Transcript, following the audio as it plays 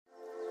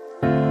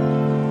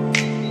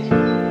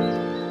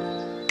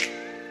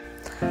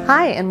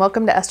Hi, and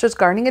welcome to Esther's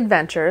Gardening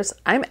Adventures.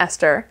 I'm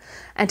Esther,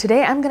 and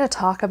today I'm going to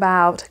talk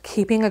about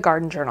keeping a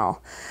garden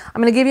journal.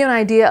 I'm going to give you an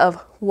idea of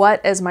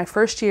what, as my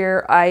first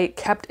year, I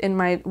kept in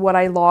what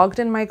I logged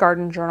in my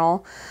garden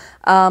journal.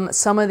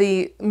 Some of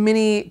the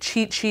mini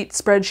cheat sheet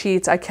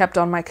spreadsheets I kept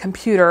on my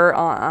computer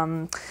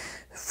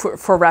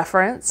for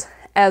reference,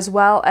 as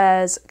well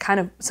as kind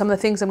of some of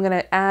the things I'm going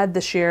to add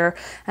this year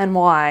and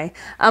why.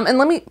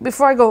 And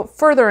before I go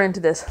further into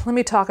this, I'm going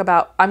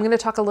to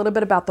talk a little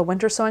bit about the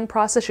winter sowing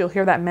process. You'll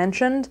hear that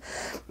mentioned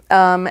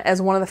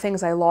as one of the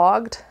things I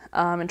logged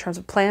in terms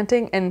of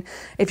planting. And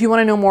if you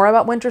want to know more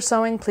about winter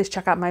sowing, please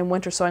check out my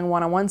Winter Sowing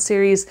 101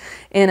 series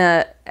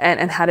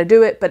and how to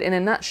do it. But in a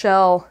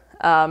nutshell,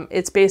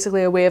 it's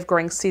basically a way of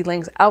growing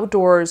seedlings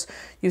outdoors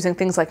using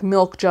things like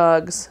milk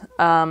jugs,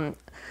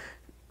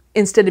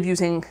 instead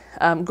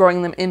of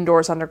growing them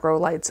indoors under grow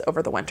lights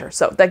over the winter.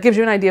 So that gives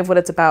you an idea of what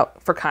it's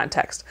about for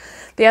context.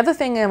 The other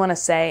thing I want to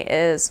say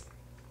is,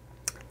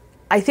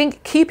 I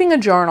think keeping a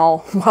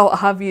journal, while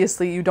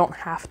obviously you don't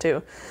have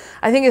to,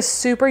 I think is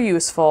super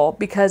useful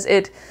because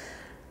it's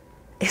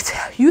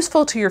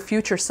useful to your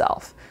future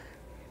self.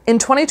 In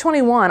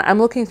 2021, I'm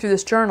looking through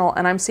this journal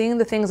and I'm seeing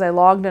the things I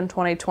logged in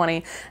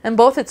 2020, and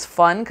both it's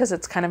fun because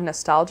it's kind of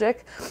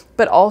nostalgic,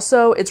 but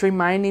also it's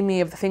reminding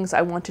me of the things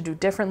I want to do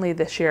differently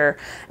this year.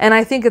 And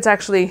I think it's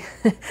actually,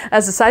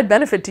 as a side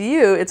benefit to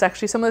you, it's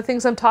actually some of the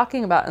things I'm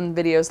talking about in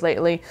videos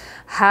lately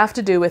have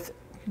to do with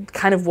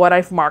kind of what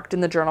I've marked in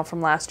the journal from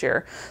last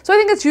year. So I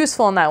think it's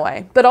useful in that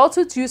way, but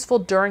also it's useful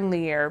during the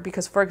year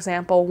because, for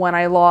example, when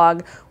I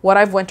log what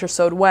I've winter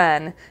sowed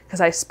when, because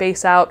I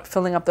space out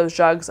filling up those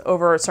jugs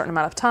over a certain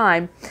amount of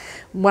time,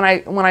 when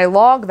I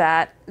log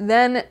that,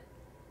 then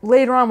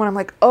later on when I'm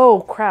like,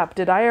 oh crap,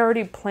 did I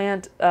already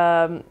plant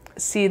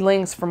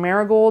seedlings for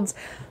marigolds?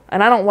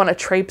 And I don't want to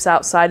traipse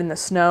outside in the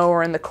snow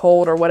or in the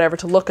cold or whatever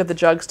to look at the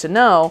jugs to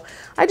know.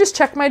 I just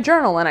check my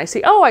journal and I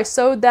see, oh, I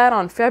sowed that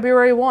on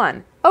February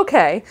 1.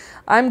 Okay,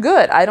 I'm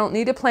good. I don't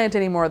need to plant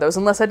any more of those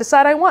unless I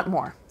decide I want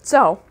more.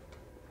 So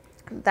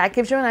that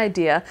gives you an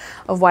idea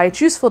of why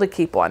it's useful to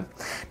keep one.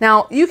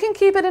 Now, you can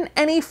keep it in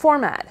any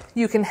format.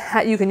 You can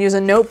use a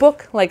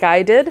notebook like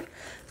I did.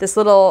 This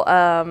little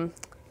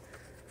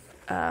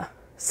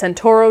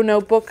Centauro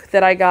notebook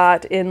that I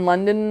got in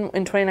London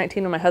in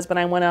 2019 when my husband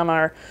and I went on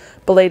our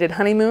belated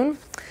honeymoon.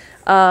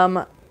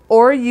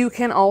 Or you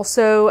can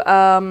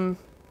also,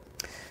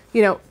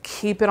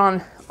 keep it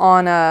on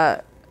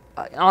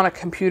a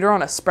computer,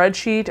 on a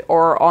spreadsheet,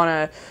 or on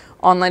a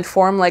online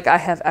form like I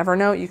have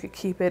Evernote. You could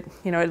keep it,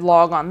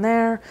 log on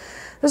there.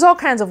 There's all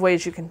kinds of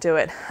ways you can do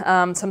it.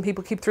 Some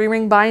people keep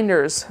 3-ring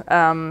binders.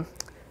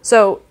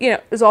 So,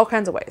 there's all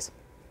kinds of ways.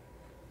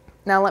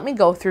 Now let me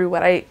go through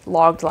what I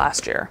logged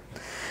last year.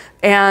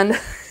 And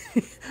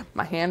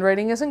my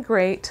handwriting isn't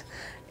great.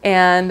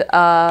 And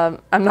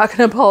I'm not going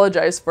to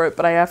apologize for it,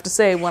 but I have to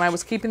say, when I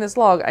was keeping this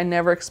log, I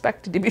never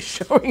expected to be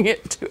showing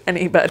it to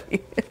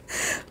anybody.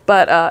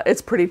 But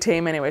it's pretty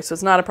tame anyway, so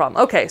it's not a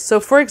problem. Okay, so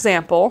for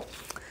example,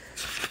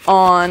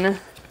 on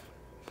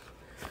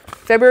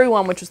February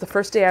 1, which was the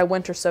first day I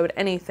winter sowed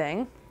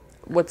anything,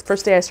 the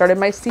first day I started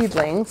my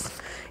seedlings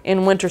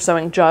in winter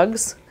sowing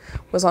jugs,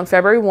 was on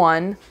February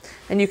 1.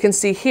 And you can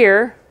see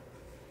here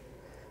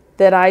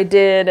that I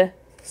did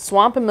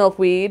swamp and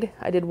milkweed.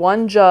 I did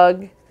 1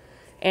 jug.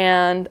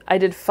 And I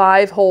did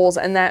 5 holes,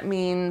 and that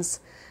means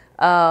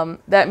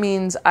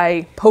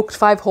I poked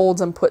 5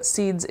 holes and put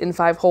seeds in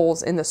 5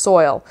 holes in the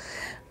soil.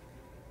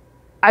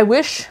 I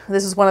wish,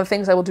 this is one of the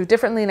things I will do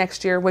differently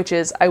next year, which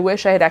is I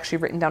wish I had actually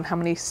written down how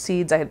many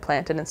seeds I had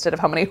planted instead of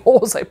how many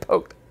holes I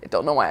poked. I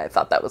don't know why I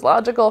thought that was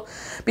logical,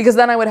 because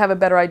then I would have a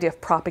better idea of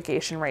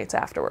propagation rates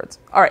afterwards.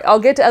 All right, I'll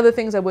get to other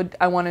things I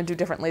want to do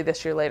differently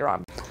this year later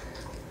on.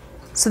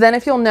 So then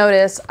if you'll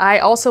notice, I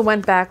also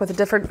went back with a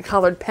different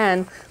colored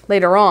pen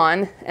later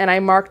on, and I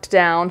marked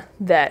down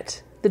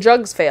that the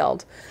jugs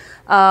failed.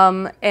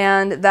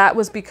 And that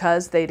was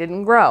because they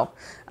didn't grow.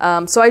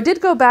 So I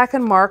did go back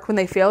and mark when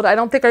they failed. I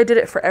don't think I did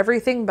it for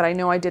everything, but I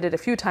know I did it a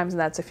few times,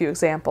 and that's a few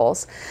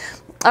examples.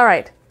 All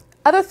right,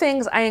 other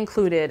things I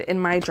included in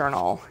my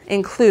journal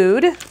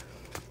include,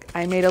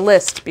 I made a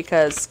list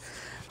because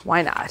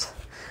why not?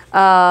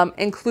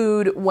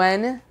 Include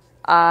when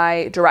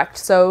I direct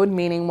sowed,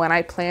 meaning when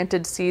I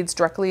planted seeds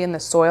directly in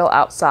the soil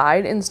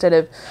outside instead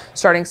of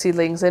starting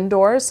seedlings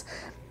indoors.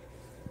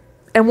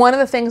 And one of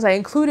the things I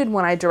included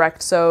when I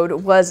direct sowed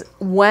was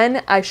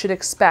when I should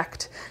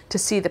expect to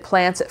see the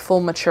plants at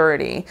full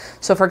maturity.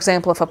 So for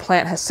example, if a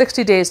plant has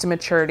 60 days to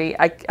maturity,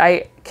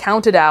 I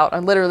counted out,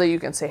 and literally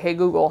you can say, hey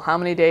Google, how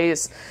many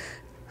is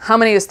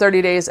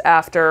 30 days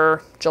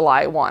after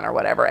July 1 or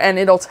whatever, and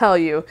it'll tell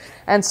you.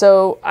 And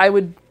so I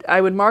would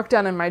mark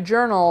down in my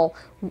journal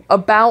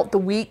about the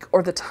week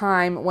or the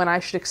time when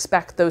I should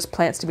expect those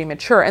plants to be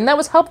mature. And that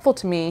was helpful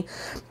to me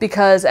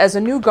because as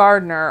a new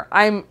gardener,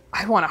 I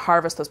want to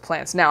harvest those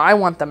plants now. I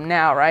want them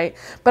now, right?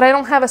 But I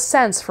don't have a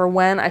sense for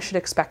when I should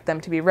expect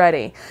them to be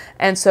ready.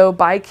 And so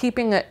by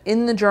keeping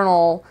in the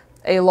journal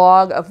a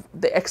log of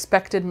the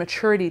expected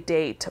maturity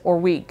date or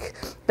week,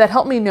 that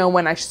helped me know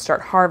when I should start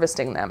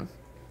harvesting them.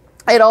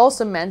 It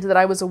also meant that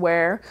I was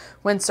aware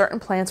when certain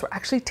plants were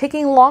actually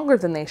taking longer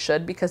than they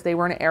should because they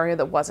were in an area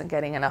that wasn't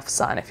getting enough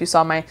sun. If you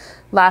saw my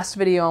last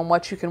video on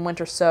what you can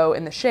winter sow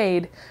in the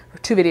shade, or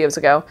 2 videos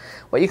ago,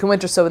 what you can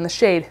winter sow in the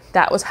shade,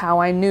 that was how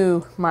I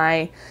knew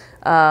my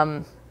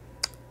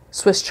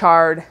Swiss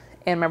chard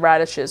and my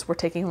radishes were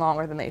taking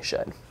longer than they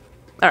should.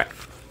 All right.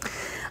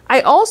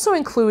 I also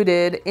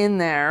included in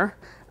there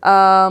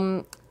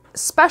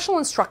special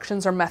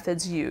instructions or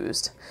methods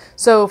used.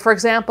 So for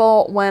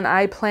example, when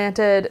I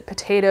planted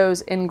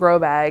potatoes in grow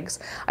bags,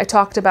 I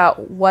talked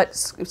about what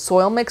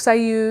soil mix I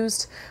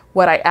used,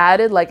 what I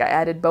added, like I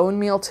added bone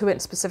meal to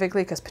it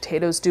specifically because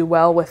potatoes do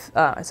well with,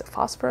 is it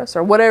phosphorus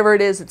or whatever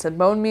it is, it's in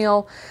bone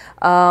meal,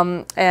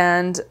 and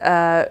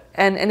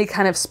any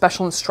kind of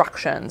special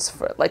instructions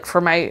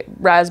for my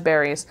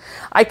raspberries.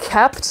 I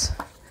kept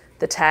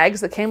the tags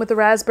that came with the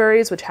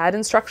raspberries, which had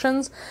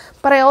instructions,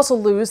 but I also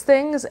lose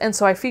things. And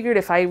so I figured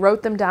if I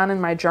wrote them down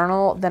in my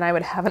journal, then I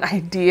would have an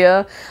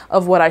idea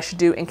of what I should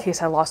do in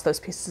case I lost those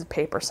pieces of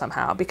paper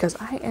somehow, because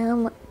I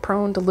am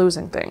prone to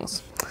losing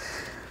things.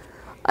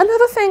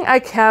 Another thing I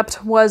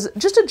kept was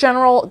just a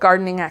general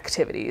gardening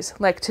activities.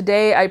 Like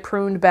today I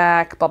pruned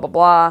back, blah, blah,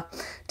 blah.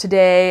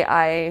 Today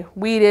I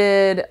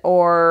weeded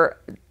or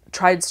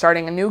tried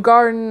starting a new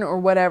garden or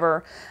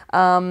whatever.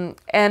 And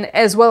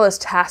as well as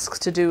tasks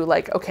to do,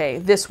 like, okay,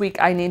 this week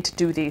I need to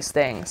do these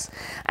things.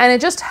 And it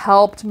just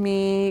helped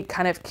me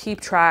kind of keep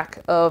track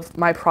of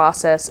my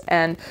process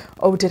and,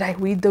 oh, did I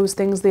weed those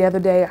things the other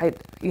day?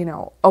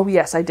 Oh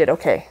yes, I did.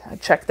 Okay. I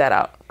checked that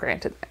out.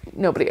 Granted,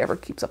 nobody ever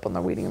keeps up on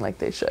their weeding like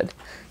they should.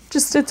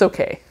 Just, it's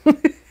okay.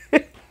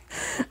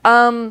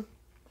 And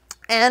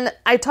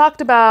I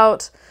talked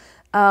about,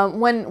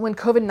 when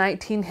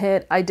COVID-19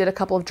 hit, I did a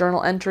couple of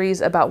journal entries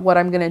about what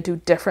I'm going to do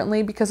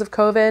differently because of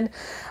COVID.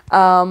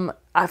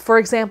 For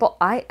example,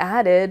 I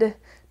added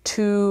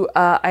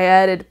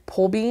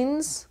pole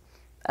beans,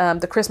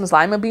 the Christmas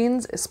lima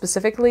beans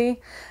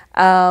specifically,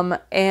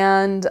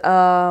 and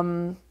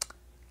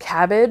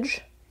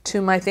cabbage to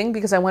my thing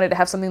because I wanted to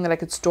have something that I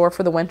could store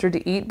for the winter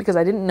to eat because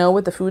I didn't know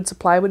what the food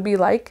supply would be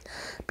like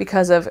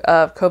because of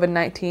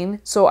COVID-19.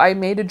 So I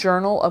made a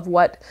journal of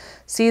what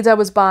seeds I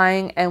was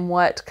buying and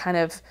what kind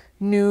of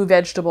new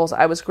vegetables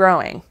I was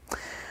growing.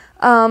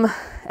 And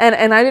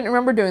I didn't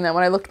remember doing that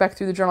when I looked back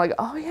through the journal, like,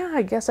 oh yeah,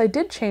 I guess I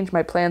did change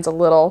my plans a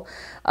little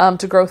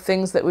to grow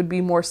things that would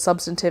be more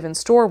substantive and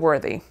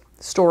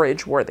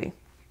storage worthy.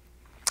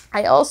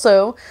 I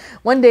also,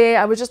 one day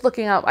I was just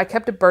looking up, I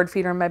kept a bird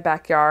feeder in my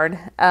backyard,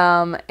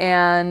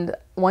 and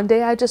one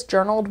day I just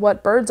journaled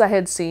what birds I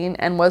had seen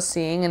and was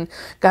seeing and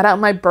got out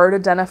my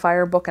bird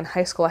identifier book in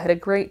high school. I had a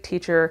great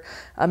teacher,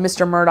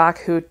 Mr. Murdoch,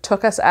 who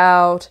took us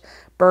out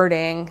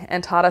birding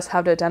and taught us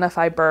how to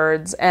identify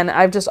birds. And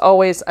I've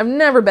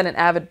never been an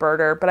avid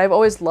birder, but I've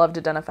always loved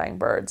identifying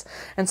birds.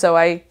 And so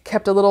I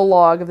kept a little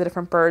log of the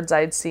different birds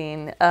I'd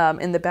seen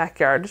in the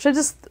backyard, which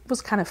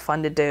was kind of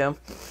fun to do.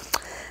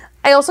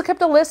 I also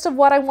kept a list of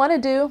what I want to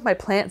do, my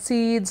plant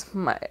seeds,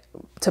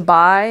 to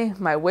buy,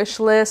 my wish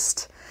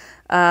list,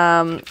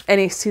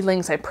 any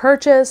seedlings I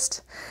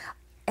purchased.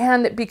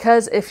 And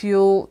because if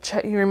you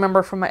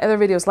remember from my other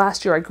videos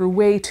last year, I grew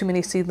way too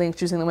many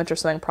seedlings using the winter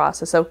sowing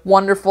process, a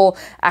wonderful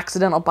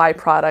accidental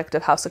byproduct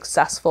of how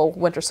successful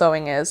winter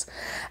sowing is.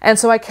 And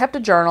so I kept a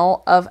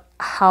journal of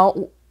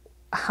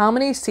how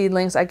many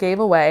seedlings I gave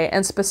away,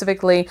 and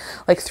specifically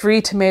like 3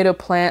 tomato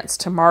plants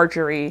to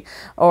Marjorie,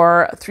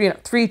 or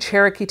 3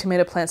 Cherokee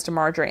tomato plants to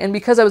Marjorie. And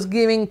because I was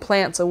giving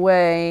plants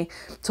away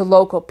to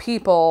local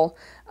people,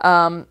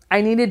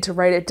 I needed to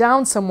write it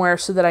down somewhere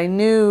so that I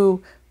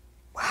knew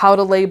how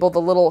to label the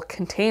little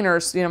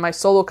containers, my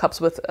solo cups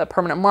with a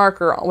permanent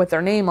marker with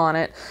their name on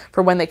it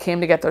for when they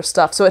came to get their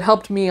stuff. So it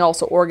helped me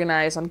also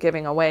organize on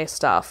giving away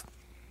stuff.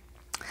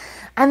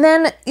 And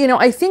then,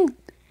 I think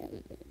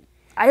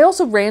I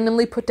also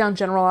randomly put down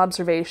general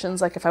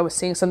observations, like if I was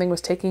seeing something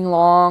was taking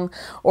long,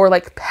 or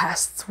like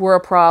pests were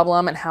a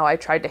problem and how I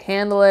tried to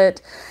handle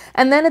it.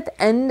 And then at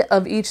the end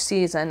of each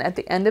season, at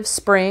the end of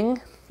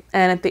spring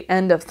and at the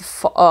end of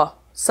the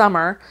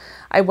summer,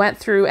 I went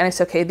through and I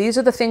said, okay, these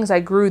are the things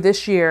I grew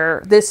this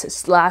year,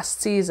 this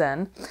last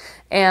season,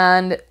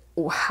 and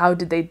how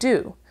did they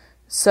do?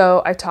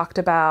 So I talked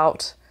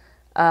about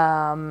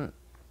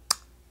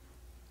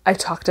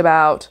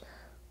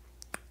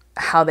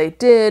how they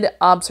did,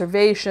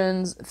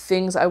 observations,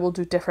 things I will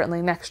do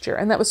differently next year.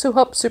 And that was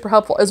super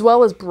helpful, as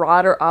well as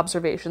broader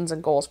observations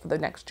and goals for the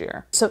next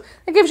year. So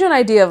it gives you an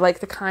idea of like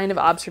the kind of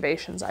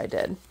observations I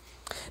did.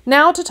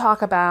 Now to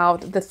talk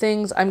about the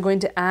things I'm going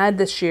to add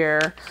this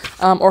year,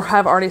 or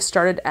have already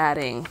started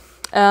adding.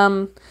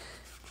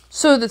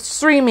 So the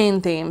 3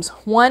 main themes.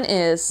 One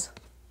is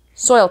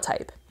soil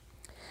type.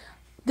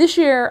 This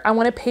year, I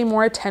want to pay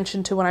more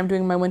attention to when I'm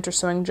doing my winter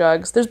sowing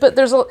jugs. There's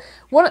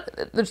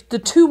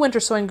the 2 winter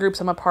sowing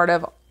groups I'm a part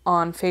of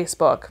on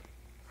Facebook.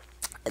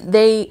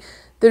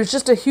 There's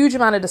just a huge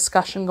amount of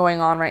discussion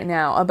going on right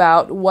now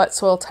about what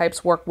soil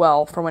types work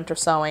well for winter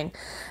sowing.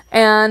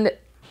 And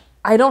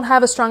I don't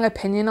have a strong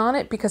opinion on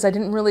it because I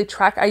didn't really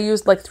track. I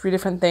used like 3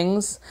 different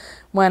things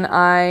when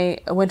I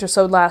winter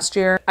sowed last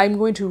year. I'm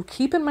going to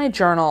keep in my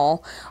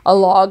journal a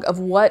log of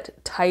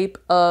what type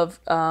of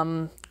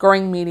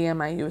growing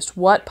medium I used,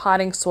 what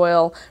potting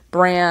soil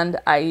brand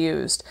I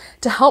used,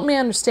 to help me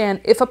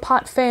understand if a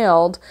pot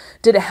failed,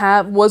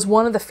 was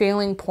one of the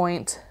failing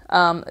point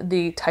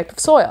the type of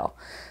soil.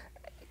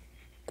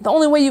 The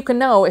only way you can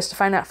know is to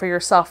find out for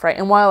yourself, right?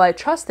 And while I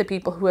trust the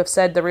people who have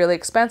said the really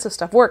expensive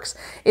stuff works,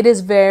 it is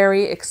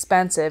very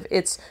expensive.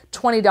 It's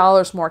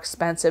 $20 more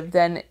expensive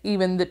than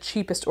even the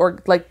cheapest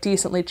or like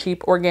decently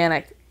cheap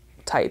organic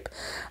type.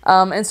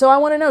 And so I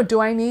want to know,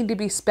 do I need to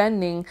be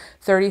spending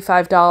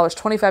 $35,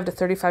 $25 to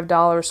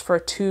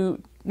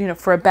 $35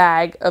 for a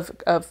bag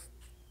of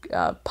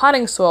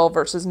potting soil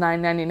versus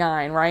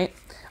 $9.99, right?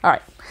 All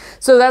right.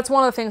 So that's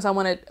one of the things I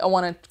want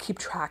to keep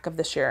track of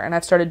this year, and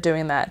I've started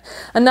doing that.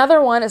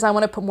 Another one is I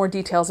want to put more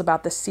details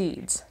about the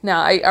seeds.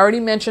 Now, I already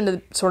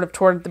mentioned sort of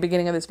toward the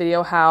beginning of this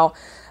video how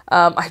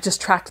I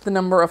just tracked the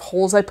number of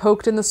holes I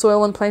poked in the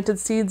soil and planted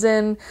seeds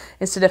in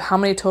instead of how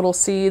many total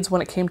seeds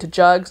when it came to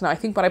jugs. Now, I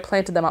think when I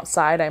planted them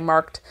outside, I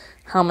marked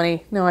how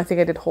many. No, I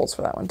think I did holes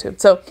for that one too.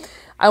 So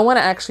I want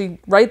to actually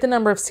write the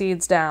number of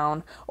seeds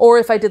down, or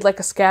if I did like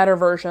a scatter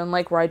version,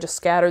 like where I just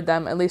scattered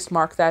them, at least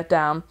mark that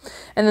down.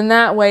 And then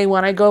that way,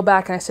 when I go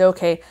back and I say,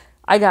 okay,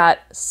 I got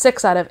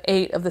 6 out of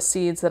 8 of the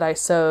seeds that I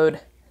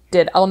sowed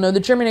I'll know the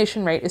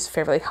germination rate is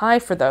fairly high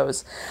for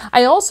those.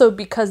 I also,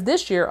 because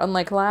this year,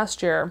 unlike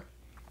last year,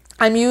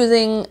 I'm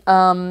using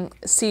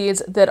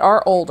seeds that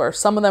are older.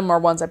 Some of them are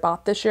ones I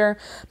bought this year,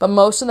 but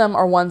most of them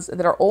are ones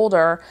that are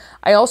older.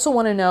 I also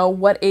want to know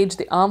what age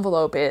the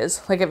envelope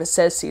is. Like if it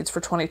says seeds for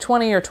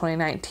 2020 or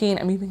 2019,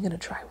 I'm even going to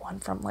try one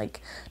from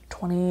like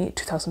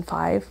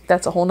 2005.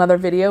 That's a whole nother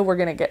video we're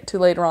going to get to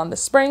later on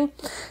this spring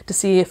to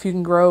see if you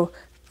can grow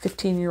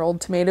 15-year-old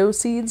tomato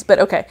seeds. But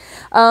okay.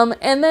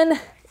 And then,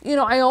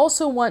 I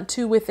also want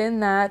to, within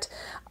that,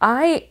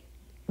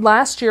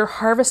 last year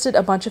harvested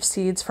a bunch of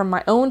seeds from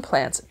my own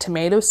plants,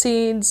 tomato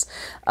seeds,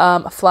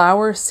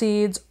 flower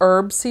seeds,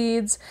 herb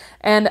seeds,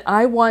 and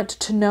I want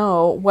to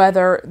know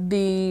whether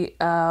the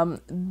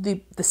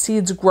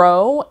seeds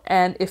grow,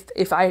 and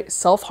if I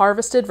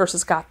self-harvested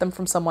versus got them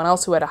from someone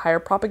else who had a higher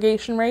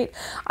propagation rate.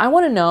 I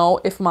want to know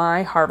if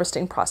my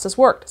harvesting process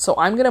worked. So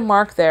I'm going to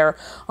mark there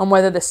on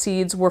whether the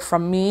seeds were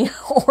from me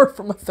or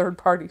from a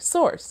third-party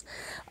source.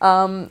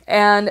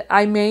 And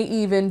I may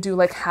even do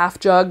like half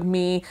jug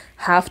me,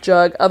 half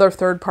jug other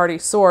third-party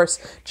source,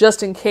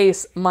 just in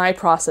case my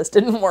process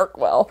didn't work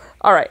well.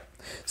 All right.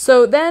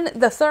 So then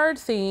the third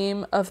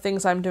theme of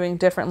things I'm doing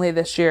differently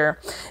this year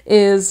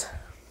is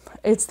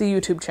it's the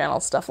YouTube channel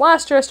stuff.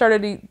 Last year I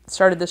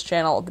started this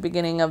channel at the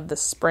beginning of the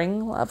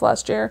spring of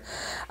last year.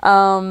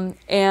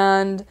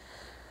 And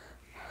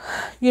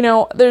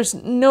there's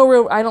no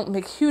real, I don't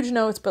make huge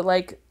notes, but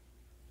like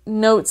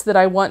notes that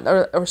I want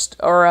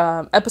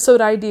or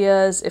episode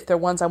ideas if they're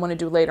ones I want to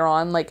do later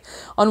on. Like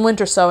on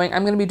winter sowing,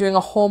 I'm going to be doing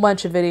a whole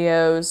bunch of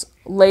videos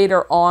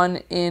later on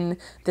in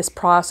this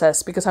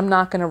process because I'm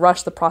not going to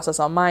rush the process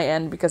on my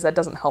end because that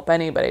doesn't help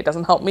anybody. It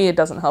doesn't help me. It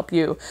doesn't help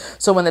you.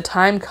 So when the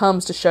time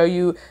comes to show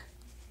you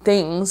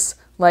things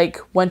like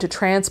when to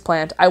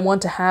transplant, I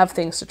want to have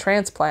things to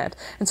transplant.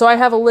 And so I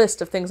have a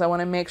list of things I want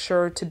to make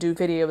sure to do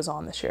videos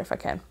on this year if I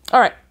can. All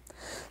right.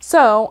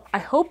 So I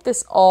hope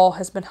this all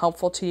has been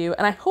helpful to you,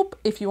 and I hope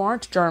if you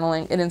aren't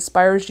journaling, it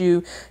inspires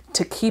you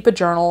to keep a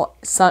journal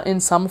in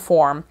some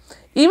form.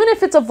 Even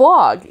if it's a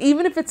vlog,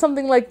 even if it's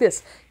something like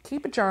this,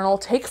 keep a journal,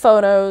 take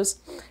photos,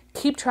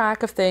 keep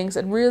track of things.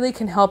 It really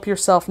can help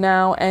yourself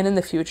now and in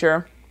the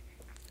future.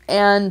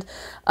 And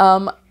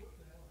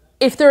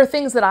if there are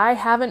things that I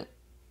haven't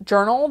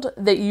journaled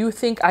that you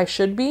think I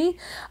should be,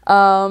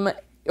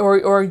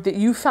 or that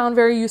you found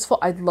very useful,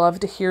 I'd love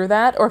to hear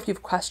that. Or if you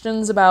have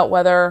questions about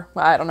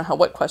I don't know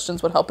what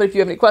questions would help, but if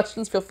you have any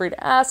questions, feel free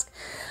to ask.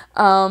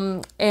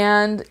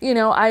 And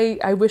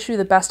I wish you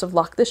the best of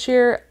luck this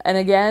year. And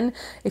again,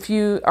 if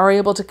you are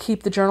able to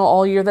keep the journal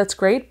all year, that's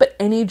great, but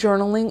any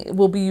journaling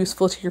will be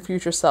useful to your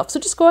future self. So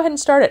just go ahead and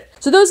start it.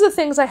 So those are the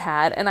things I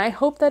had, and I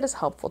hope that is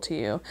helpful to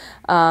you.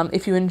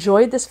 If you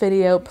enjoyed this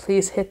video,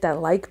 please hit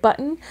that like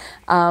button.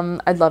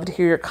 I'd love to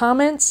hear your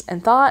comments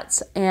and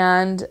thoughts.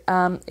 And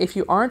if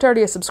you aren't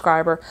already a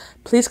subscriber,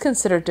 please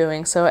consider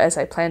doing so, as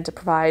I plan to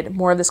provide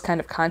more of this kind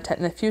of content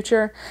in the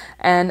future.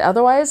 And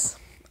otherwise,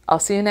 I'll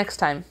see you next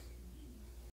time.